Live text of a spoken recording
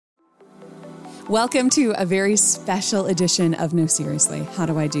Welcome to a very special edition of No Seriously, How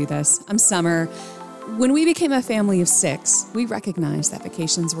Do I Do This? I'm Summer. When we became a family of 6, we recognized that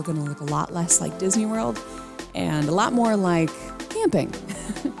vacations were going to look a lot less like Disney World and a lot more like camping,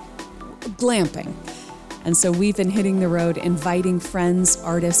 glamping. And so we've been hitting the road, inviting friends,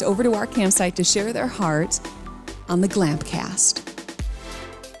 artists over to our campsite to share their heart on the GlampCast.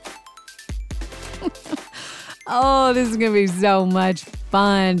 Oh, this is going to be so much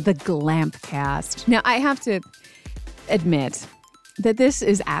fun. The GlampCast. Now, I have to admit that this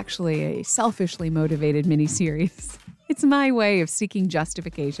is actually a selfishly motivated miniseries. It's my way of seeking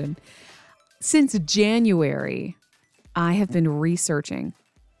justification. Since January, I have been researching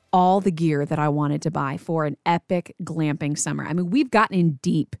all the gear that I wanted to buy for an epic glamping summer. I mean, we've gotten in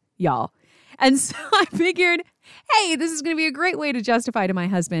deep, y'all. And so I figured, hey, this is going to be a great way to justify to my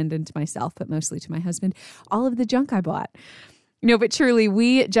husband and to myself, but mostly to my husband, all of the junk I bought. No, but truly,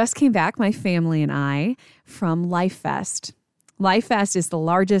 we just came back, my family and I, from Lifest. Lifest is the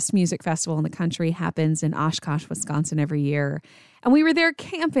largest music festival in the country, happens in Oshkosh, Wisconsin every year. And we were there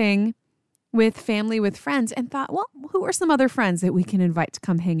camping with family, with friends, and thought, well, who are some other friends that we can invite to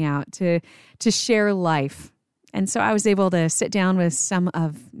come hang out, to share life? And so I was able to sit down with some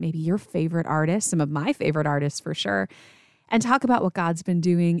of maybe your favorite artists, some of my favorite artists for sure, and talk about what God's been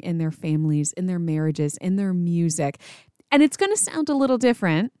doing in their families, in their marriages, in their music. And it's going to sound a little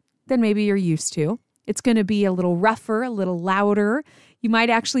different than maybe you're used to. It's going to be a little rougher, a little louder. You might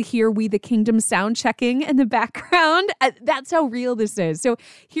actually hear We the Kingdom sound checking in the background. That's how real this is. So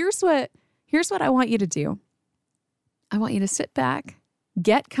here's what I want you to do. I want you to sit back,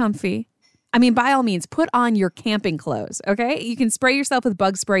 get comfy. I mean, by all means, put on your camping clothes, okay? You can spray yourself with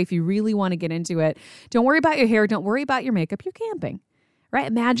bug spray if you really want to get into it. Don't worry about your hair. Don't worry about your makeup. You're camping, right?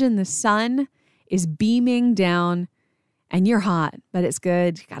 Imagine the sun is beaming down and you're hot, but it's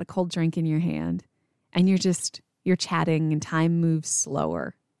good. You got a cold drink in your hand and you're chatting and time moves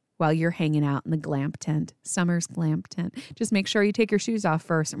slower while you're hanging out in the glamp tent, summer's glamp tent. Just make sure you take your shoes off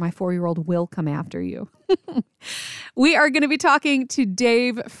first or my 4-year-old will come after you. We are going to be talking to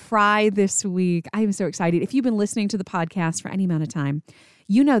Dave Frey this week. I am so excited. If you've been listening to the podcast for any amount of time,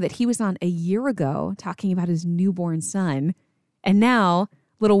 you know that he was on a year ago talking about his newborn son. And now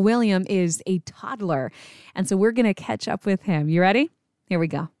little William is a toddler. And so we're going to catch up with him. You ready? Here we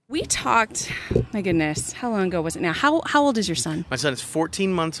go. We talked, my goodness, how long ago was it now? How old is your son? My son is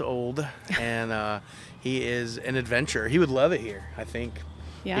 14 months old, and he is an adventurer. He would love it here, I think.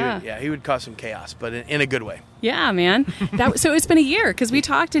 Yeah. He would cause some chaos, but in a good way. Yeah, man. So it's been a year, because we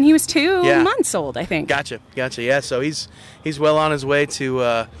talked, and he was 2 months old, I think. Gotcha. Yeah, so he's well on his way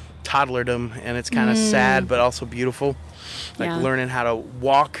to toddlerdom, and it's kind of sad, but also beautiful. Learning how to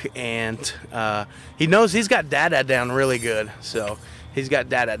walk, and he knows he's got Dada down really good, so... He's got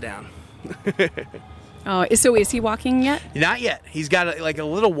Dada down. Oh, so is he walking yet? Not yet. He's got a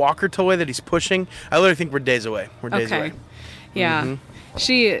little walker toy that he's pushing. I literally think we're days away. Okay. Yeah.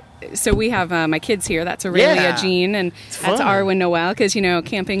 Mm-hmm. So we have my kids here. That's Aurelia Jean, and that's Arwen Noel, because,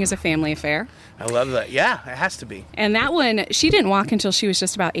 camping is a family affair. I love that. Yeah, it has to be. And that one, she didn't walk until she was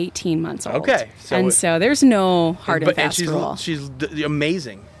just about 18 months old. Okay. So there's no hard and fast rule. She's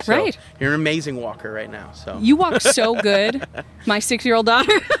amazing. So right. You're an amazing walker right now. So you walk so good, my 6-year-old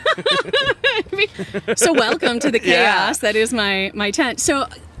daughter. So welcome to the chaos that is my tent. So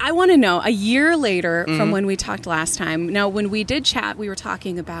I want to know, a year later from when we talked last time. Now, when we did chat, we were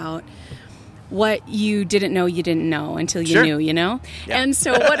talking about what you didn't know until you knew, Yeah. And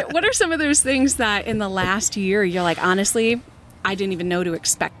so what are some of those things that in the last year you're like, honestly, I didn't even know to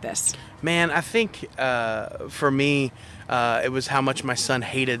expect this? Man, I think for me, it was how much my son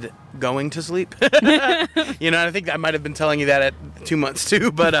hated going to sleep. I think I might have been telling you that at 2 months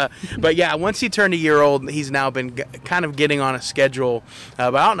too. But yeah, once he turned a year old, he's now been kind of getting on a schedule.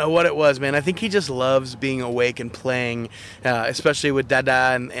 But I don't know what it was, man. I think he just loves being awake and playing, especially with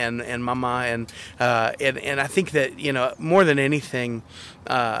Dada and Mama. And I think that, more than anything,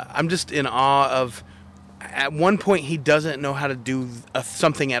 I'm just in awe of, at one point he doesn't know how to do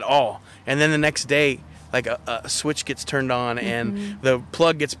something at all. And then the next day, like a switch gets turned on and the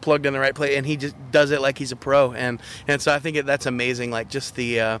plug gets plugged in the right place, and he just does it like he's a pro. And so I think that's amazing. Like just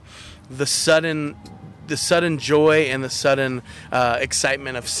the sudden joy and the sudden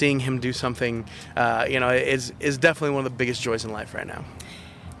excitement of seeing him do something, is definitely one of the biggest joys in life right now.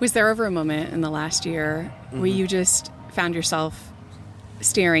 Was there ever a moment in the last year where you just found yourself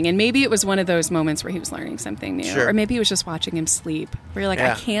staring, and maybe it was one of those moments where he was learning something new, or maybe it was just watching him sleep, where you're like,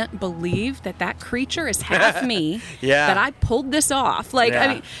 I can't believe that creature is half me, that I pulled this off. I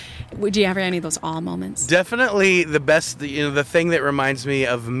mean, Would you have any of those awe moments? Definitely the best. The thing that reminds me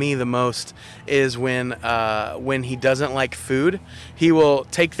of me the most is when he doesn't like food. He will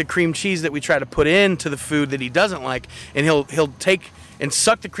take the cream cheese that we try to put into the food that he doesn't like, and he'll take and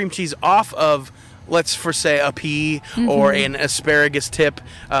suck the cream cheese off of, let's for say, a pea or an asparagus tip.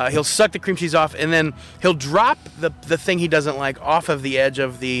 He'll suck the cream cheese off, and then he'll drop the thing he doesn't like off of the edge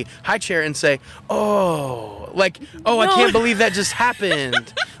of the high chair and say, I can't believe that just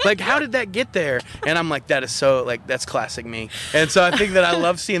happened. Like, how did that get there? And I'm like, that is so, like, that's classic me. And so I think that I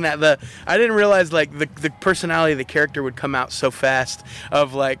love seeing that. I didn't realize, like, the personality of the character would come out so fast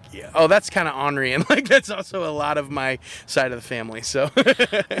of, like, oh, that's kind of ornery. And, like, that's also a lot of my side of the family. So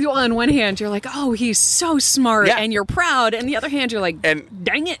on one hand, you're like, oh, he's so smart, yeah. and you're proud. And the other hand, you're like, and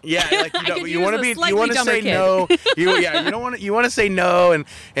dang it. Yeah, like, you want to say kid. no. You want to say no,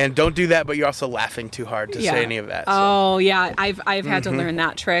 and don't do that, but you're also laughing too hard to say any of that. So. Oh, yeah. I've had to learn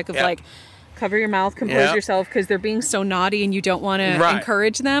that trick of like, cover your mouth, compose yourself, because they're being so naughty and you don't want to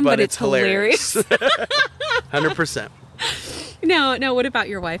encourage them, but it's hilarious. 100%. Now, what about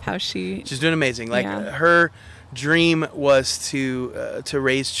your wife? How's she? She's doing amazing. Like, her dream was to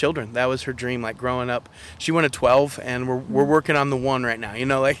raise children. That was her dream. Like, growing up, she wanted 12, and we're working on the one right now. You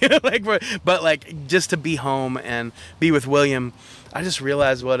know, but just to be home and be with William. I just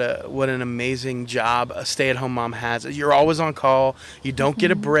realized what an amazing job a stay-at-home mom has. You're always on call. You don't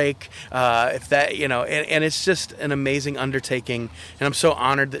get a break. And it's just an amazing undertaking. And I'm so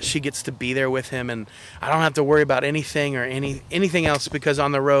honored that she gets to be there with him, and I don't have to worry about anything or anything else, because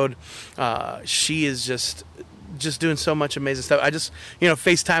on the road, she is just doing so much amazing stuff. I just,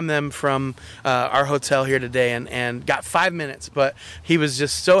 FaceTime them from our hotel here today and got 5 minutes, but he was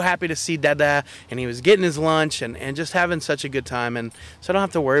just so happy to see Dada, and he was getting his lunch and just having such a good time, and so I don't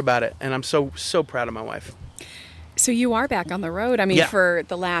have to worry about it, and I'm so proud of my wife. So you are back on the road. I mean, for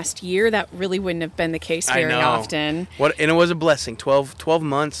the last year, that really wouldn't have been the case very often. And it was a blessing. 12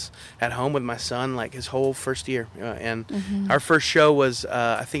 months at home with my son, like his whole first year. And our first show was,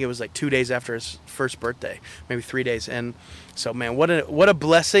 I think it was like 2 days after his first birthday, maybe 3 days. And so, man, what a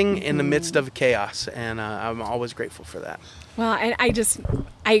blessing in the midst of chaos. And I'm always grateful for that. Well, and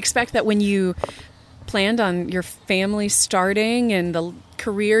I expect that when you planned on your family starting and the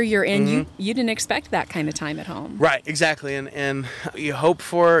career you're in, you didn't expect that kind of time at home. Right, exactly. And you hope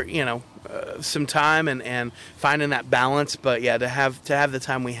for, some time and finding that balance. But yeah, to have the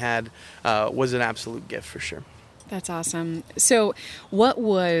time we had was an absolute gift for sure. That's awesome. So what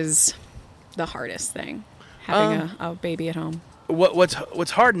was the hardest thing, having a baby at home?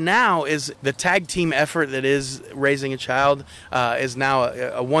 What's hard now is the tag team effort that is raising a child is now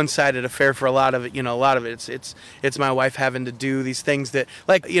a one-sided affair for a lot of it. A lot of it it's my wife having to do these things that,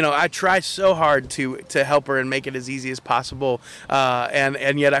 like, I try so hard to help her and make it as easy as possible,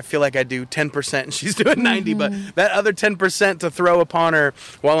 and yet I feel like I do 10% and she's doing 90%. But that other 10% to throw upon her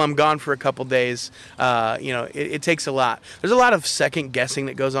while I'm gone for a couple days, it takes a lot. There's a lot of second guessing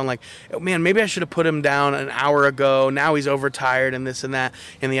that goes on. Like, oh, man, maybe I should have put him down an hour ago. Now he's overtired. And this and that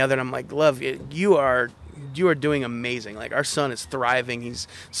and the other, and I'm like, love, you are doing amazing. Like, our son is thriving. He's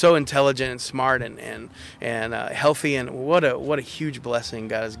so intelligent and smart and healthy, and what a huge blessing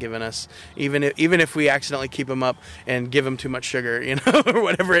God has given us, even if we accidentally keep him up and give him too much sugar, or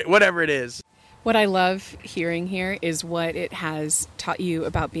whatever it is. What I love hearing here is what it has taught you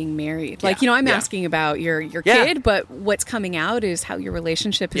about being married. Like, I'm asking about your kid, but what's coming out is how your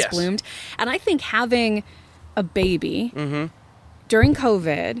relationship has bloomed. And I think having a baby during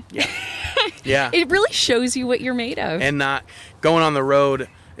COVID, it really shows you what you're made of. And not going on the road.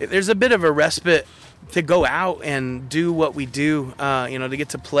 There's a bit of a respite to go out and do what we do, to get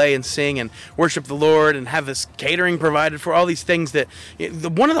to play and sing and worship the Lord and have this catering provided for, all these things that,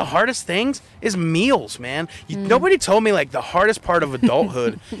 one of the hardest things is meals, man. Nobody told me, like, the hardest part of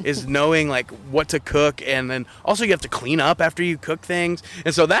adulthood is knowing, like, what to cook, and then also you have to clean up after you cook things,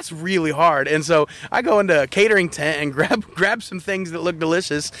 and so that's really hard. And so I go into a catering tent and grab some things that look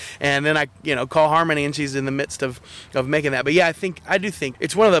delicious, and then I, call Harmony, and she's in the midst of making that. But yeah, I do think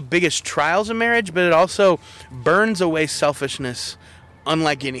it's one of the biggest trials of marriage, but it also burns away selfishness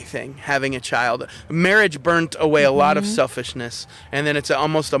unlike anything. Having a child, marriage burnt away a lot of selfishness, and then it's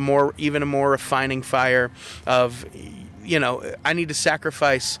almost even a more refining fire of, I need to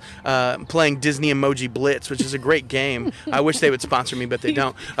sacrifice playing Disney Emoji Blitz, which is a great game. I wish they would sponsor me, but they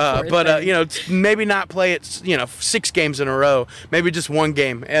don't. Maybe not play it, 6 games in a row. Maybe just one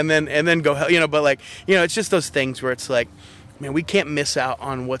game, and then go. But it's just those things where it's like, man, we can't miss out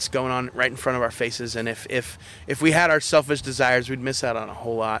on what's going on right in front of our faces. And if we had our selfish desires, we'd miss out on a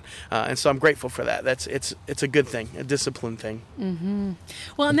whole lot. And so I'm grateful for that. It's a good thing, a discipline thing. Mm-hmm.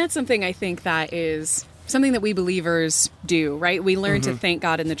 Well, and that's something I think that is something that we believers do, right? We learn to thank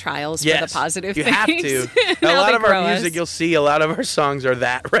God in the trials for the positive things. You have to. A lot of our music, you'll see, a lot of our songs are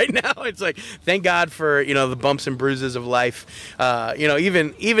that right now. It's like, thank God for, the bumps and bruises of life.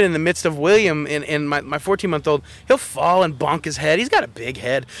 Even in the midst of William, and my 14-month-old, he'll fall and bonk his head. He's got a big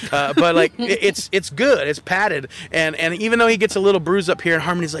head. But like, it's good. It's padded. And even though he gets a little bruise up here, and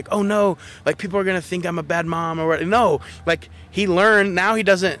Harmony's like, oh no, like people are going to think I'm a bad mom or what. No, like he learned, now he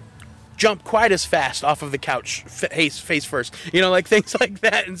doesn't jump quite as fast off of the couch face first, like things like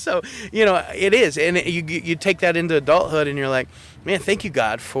that. And so, it is. And you take that into adulthood and you're like, man, thank you,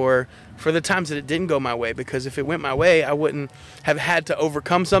 God, for the times that it didn't go my way, because if it went my way, I wouldn't have had to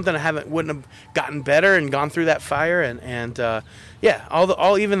overcome something. Wouldn't have gotten better and gone through that fire. And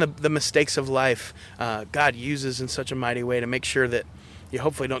even the mistakes of life, God uses in such a mighty way to make sure that you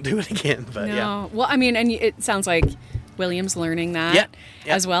hopefully don't do it again. But no. Well, I mean, and it sounds like William's learning that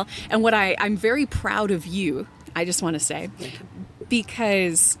as well. And what I'm very proud of you, I just want to say,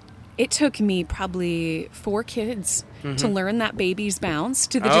 because it took me probably 4 kids to learn that baby's bounce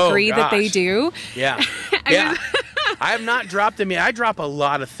to the degree that they do. Yeah. Yeah. I have not dropped him yet. I drop a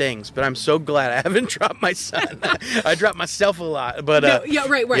lot of things, but I'm so glad I haven't dropped my son. I drop myself a lot. But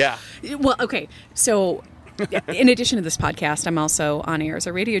right. Yeah. Well, okay. So in addition to this podcast, I'm also on air as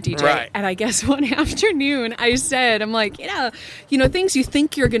a radio DJ. Right. And I guess one afternoon I said, I'm like, things you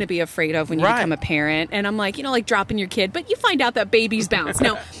think you're going to be afraid of when you become a parent. And I'm like, like dropping your kid, but you find out that babies bounce.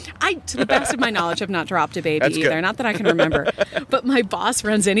 Now, I, to the best of my knowledge, have not dropped a baby That's either. good. Not that I can remember. But my boss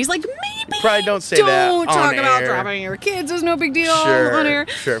runs in. He's like, maybe probably don't say that don't on talk about air. dropping your kids. Is no big deal Sure, on air.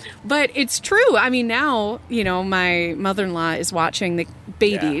 Sure. But it's true. I mean, now, my mother-in-law is watching the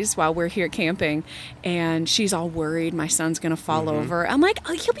babies while we're here camping, and she's all worried my son's going to fall over. I'm like,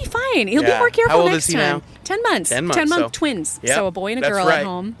 oh, he'll be fine. He'll be more careful How old next is he time. Now? 10 months. 10 months. 10-month twins. Yep, So a boy and a that's girl right. at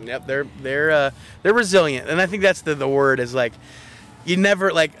home. Yep, they're resilient, and I think that's the word is like. You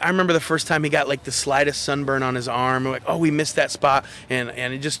never, I remember the first time he got, the slightest sunburn on his arm. We're like, oh, we missed that spot. And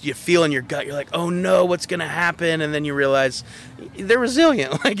it just, you feel in your gut, you're like, oh, no, what's going to happen? And then you realize they're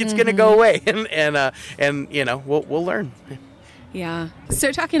resilient. It's going to go away. And we'll learn. Yeah.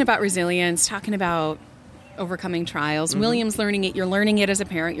 So talking about resilience, talking about overcoming trials, William's learning it. You're learning it as a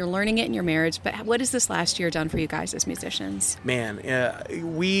parent. You're learning it in your marriage. But what has this last year done for you guys as musicians? Man,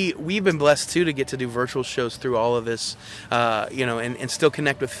 we've been blessed, too, to get to do virtual shows through all of this, and still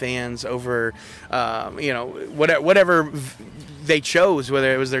connect with fans over, whatever they chose,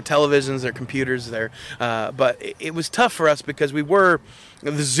 whether it was their televisions, their computers, but it was tough for us because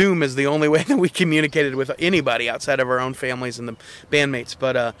the Zoom is the only way that we communicated with anybody outside of our own families and the bandmates.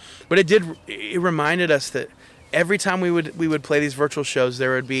 But it reminded us that every time we would play these virtual shows,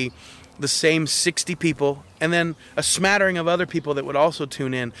 there would be the same 60 people and then a smattering of other people that would also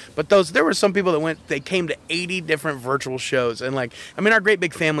tune in. But there were some people they came to 80 different virtual shows. And our great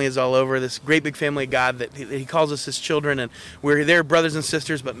big family is all over, this great big family of God that he calls us his children, and we're their brothers and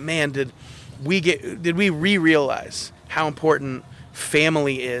sisters. But man, did we realize how important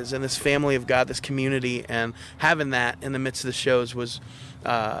family is, and this family of God, this community, and having that in the midst of the shows was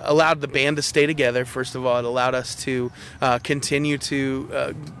allowed the band to stay together. First of all, it allowed us to continue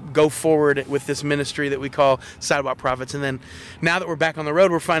to go forward with this ministry that we call Sidewalk Prophets. And then now that we're back on the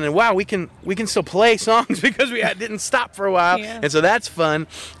road, we're finding, wow, we can still play songs because we didn't stop for a while. Yeah. And so that's fun.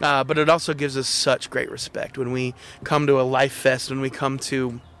 But it also gives us such great respect when we come to a Lifest, when we come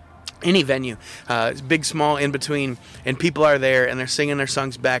to any venue, big, small, in between, and people are there and they're singing their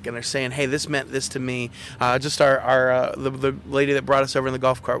songs back and they're saying, hey, this meant this to me. Just the lady that brought us over in the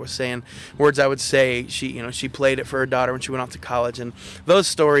golf cart was saying words I would say. She played it for her daughter when she went off to college, and those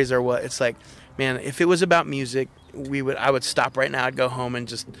stories are what it's like. Man, if it was about music, I would stop right now. I'd go home and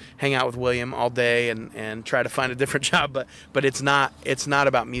just hang out with William all day and try to find a different job. But it's not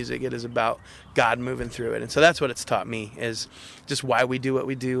about music. It is about God moving through it. And so that's what it's taught me, is just why we do what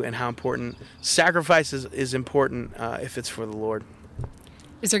we do and how important sacrifice is important if it's for the Lord.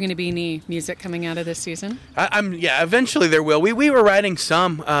 Is there going to be any music coming out of this season? Eventually there will. We were writing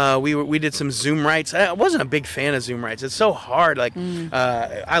some. We did some Zoom writes. I wasn't a big fan of Zoom writes. It's so hard.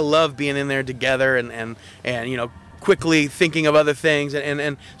 I love being in there together and quickly thinking of other things,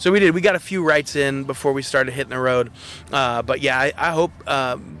 and so we got a few writes in before we started hitting the road. But yeah, I hope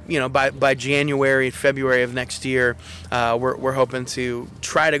by January, February of next year, we're hoping to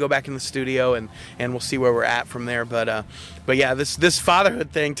try to go back in the studio, and we'll see where we're at from there. But yeah, this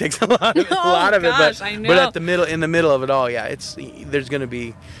fatherhood thing takes a lot of gosh, it. I know. But in the middle of it all, yeah, there's going to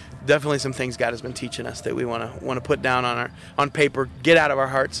be definitely some things God has been teaching us that we want to put down on paper, get out of our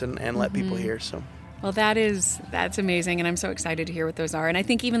hearts, and let people hear. So. Well, that's amazing, and I'm so excited to hear what those are. And I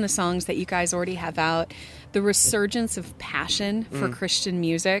think even the songs that you guys already have out, the resurgence of passion for Christian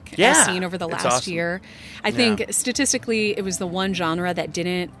music I've seen over the last awesome. year. I think statistically, it was the one genre that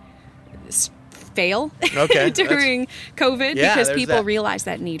didn't fail during COVID because people realized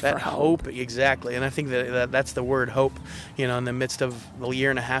that need for hope. Exactly, and I think that's the word, hope. In the midst of the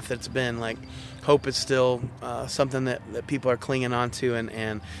year and a half that it's been, like, hope is still something that people are clinging on to,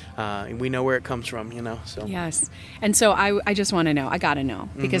 and we know where it comes from, So yes, and so I just want to know. I got to know,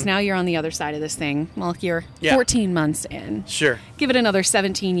 because now you're on the other side of this thing. Well, you're 14 months in. Sure. Give it another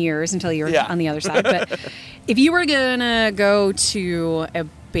 17 years until you're on the other side. But if you were gonna go to a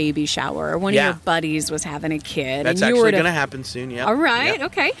baby shower, one of your buddies was having a kid, that's and you actually going to happen soon. Yeah. All right.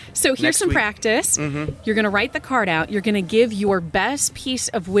 Okay. So here's some practice. You're going to write the card out. You're going to give your best piece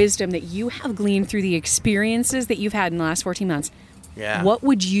of wisdom that you have gleaned through the experiences that you've had in the last 14 months. Yeah. What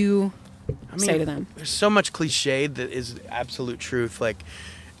would you say to them? There's so much cliched that is absolute truth. Like,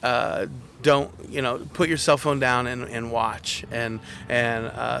 don't put your cell phone down and watch, and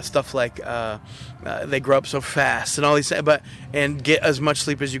stuff like they grow up so fast and all these, and get as much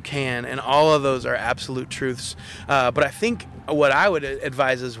sleep as you can, and all of those are absolute truths. But I think what I would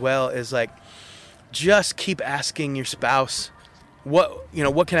advise as well is, like, just keep asking your spouse, what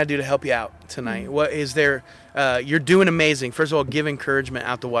can I do to help you out tonight? What is there? You're doing amazing. First of all, give encouragement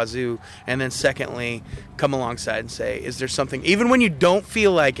out the wazoo, and then secondly, come alongside and say, is there something, even when you don't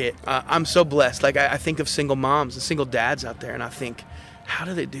feel like it? I'm so blessed. Like, I think of single moms and single dads out there, and I think, how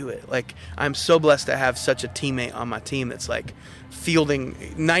do they do it? Like, I'm so blessed to have such a teammate on my team that's, like, fielding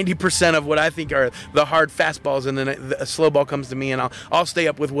 90% of what I think are the hard fastballs, and then a slow ball comes to me, and I'll stay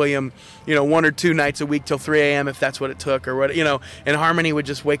up with William, 1 or 2 nights a week till 3 a.m. if that's what it took, or what, and Harmony would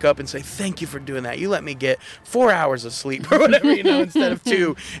just wake up and say, thank you for doing that. You let me get 4 hours of sleep or whatever, instead of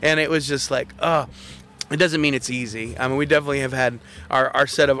 2. And it was just like, it doesn't mean it's easy. I mean, we definitely have had our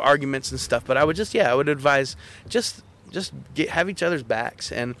set of arguments and stuff, but I would advise just have each other's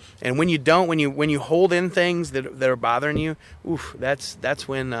backs, and when you don't, when you hold in things that are bothering you, that's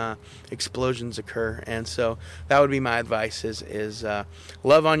when explosions occur. And so that would be my advice: is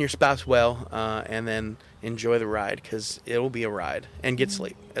love on your spouse well, and then enjoy the ride, because it'll be a ride, and get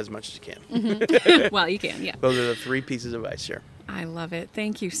sleep as much as you can. Well, you can, yeah. Those are the 3 pieces of advice here. I love it.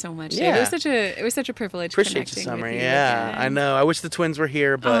 Thank you so much, Yeah. Dave. It was such a privilege. Appreciate you, Summer. Yeah, I know. I wish the twins were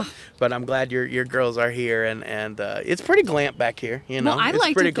here, but I'm glad your girls are here, and it's pretty glamp back here. Well, I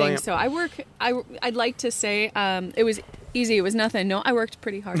like to think glamp. so. I'd like to say it was easy. It was nothing. No, I worked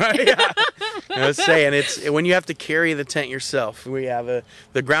pretty hard. Yeah. I was saying, it's when you have to carry the tent yourself. We have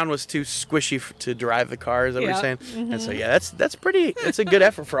the ground was too squishy to drive the car. Is that what you're saying? Mm-hmm. And so that's a good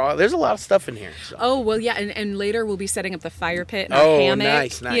effort for all. There's a lot of stuff in here. So. Oh well, yeah, and later we'll be setting up the fire pit and our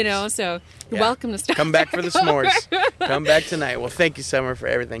hammock. Nice. So you're welcome to stop. Come back for the s'mores. Come back tonight. Well, thank you, Summer, for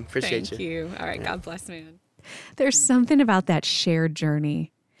everything. Appreciate Thank you. All right, God bless, man. There's something about that shared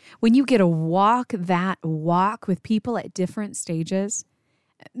journey. When you get to walk that walk with people at different stages.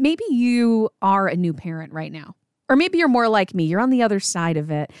 Maybe you are a new parent right now. Or maybe you're more like me. You're on the other side of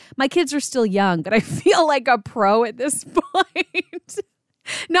it. My kids are still young, but I feel like a pro at this point.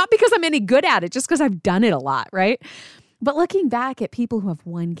 Not because I'm any good at it, just because I've done it a lot, right? But looking back at people who have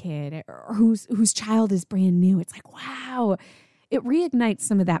one kid or whose child is brand new, it's like, wow, it reignites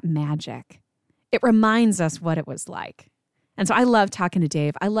some of that magic. It reminds us what it was like. And so I love talking to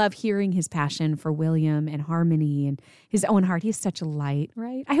Dave. I love hearing his passion for William and Harmony and his own heart. He's such a light,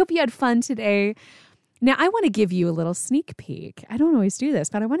 right? I hope you had fun today. Now, I want to give you a little sneak peek. I don't always do this,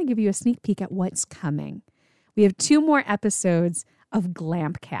 but I want to give you a sneak peek at what's coming. We have 2 more episodes of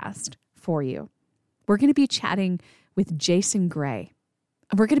GlampCast for you. We're going to be chatting with Jason Gray.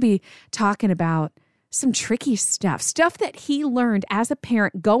 And we're going to be talking about some tricky stuff that he learned as a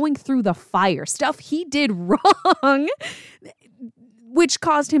parent going through the fire, stuff he did wrong, which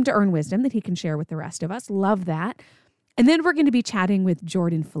caused him to earn wisdom that he can share with the rest of us. Love that. And then we're going to be chatting with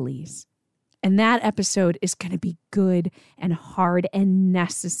Jordan Felice. And that episode is going to be good and hard and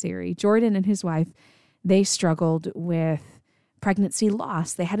necessary. Jordan and his wife, they struggled with pregnancy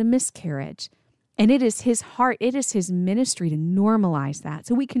loss. They had a miscarriage. And it is his heart, it is his ministry to normalize that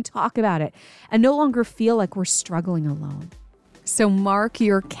so we can talk about it and no longer feel like we're struggling alone. So mark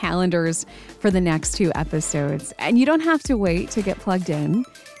your calendars for the next 2 episodes. And you don't have to wait to get plugged in.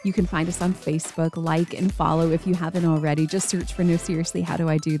 You can find us on Facebook, like and follow if you haven't already. Just search for No Seriously, How Do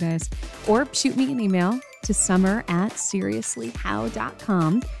I Do This? Or shoot me an email to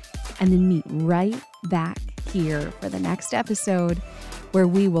summer@seriouslyhow.com, and then meet right back here for the next episode, where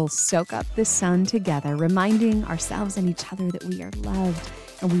we will soak up the sun together, reminding ourselves and each other that we are loved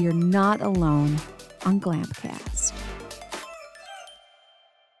and we are not alone on GlampCast.